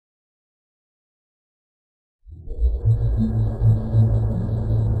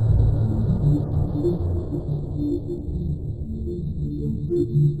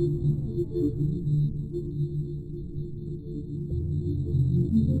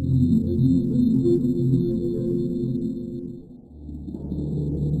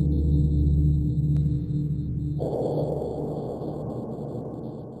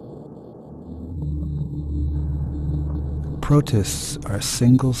Protists are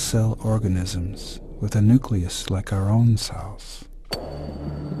single-cell organisms with a nucleus like our own cells.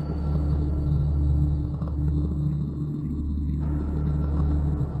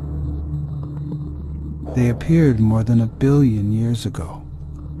 They appeared more than 1 billion years ago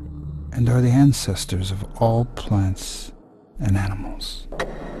and are the ancestors of all plants and animals.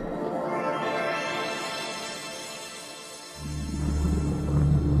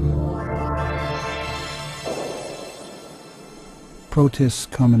 Protists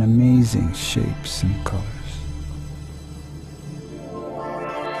come in amazing shapes and colors.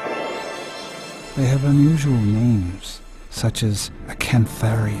 They have unusual names such as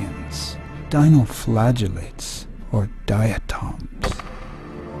acantharians, dinoflagellates, or diatoms.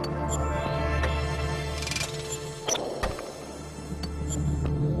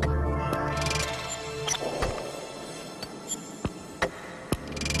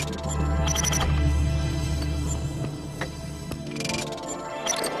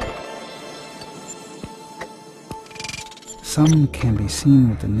 Some can be seen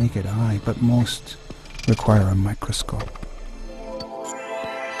with the naked eye, but most require a microscope.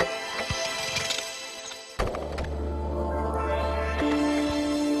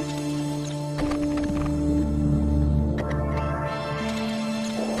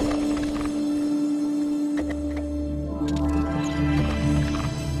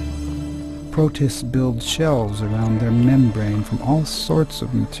 Protists build shells around their membrane from all sorts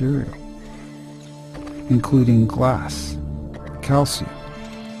of material, including glass, calcium,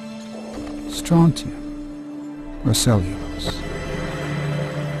 strontium, or cellulose.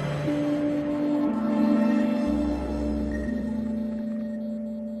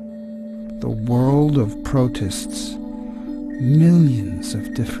 The world of protists, millions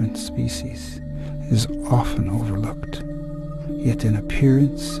of different species, is often overlooked. Yet in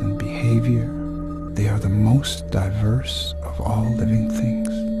appearance and behavior, they are the most diverse of all living things.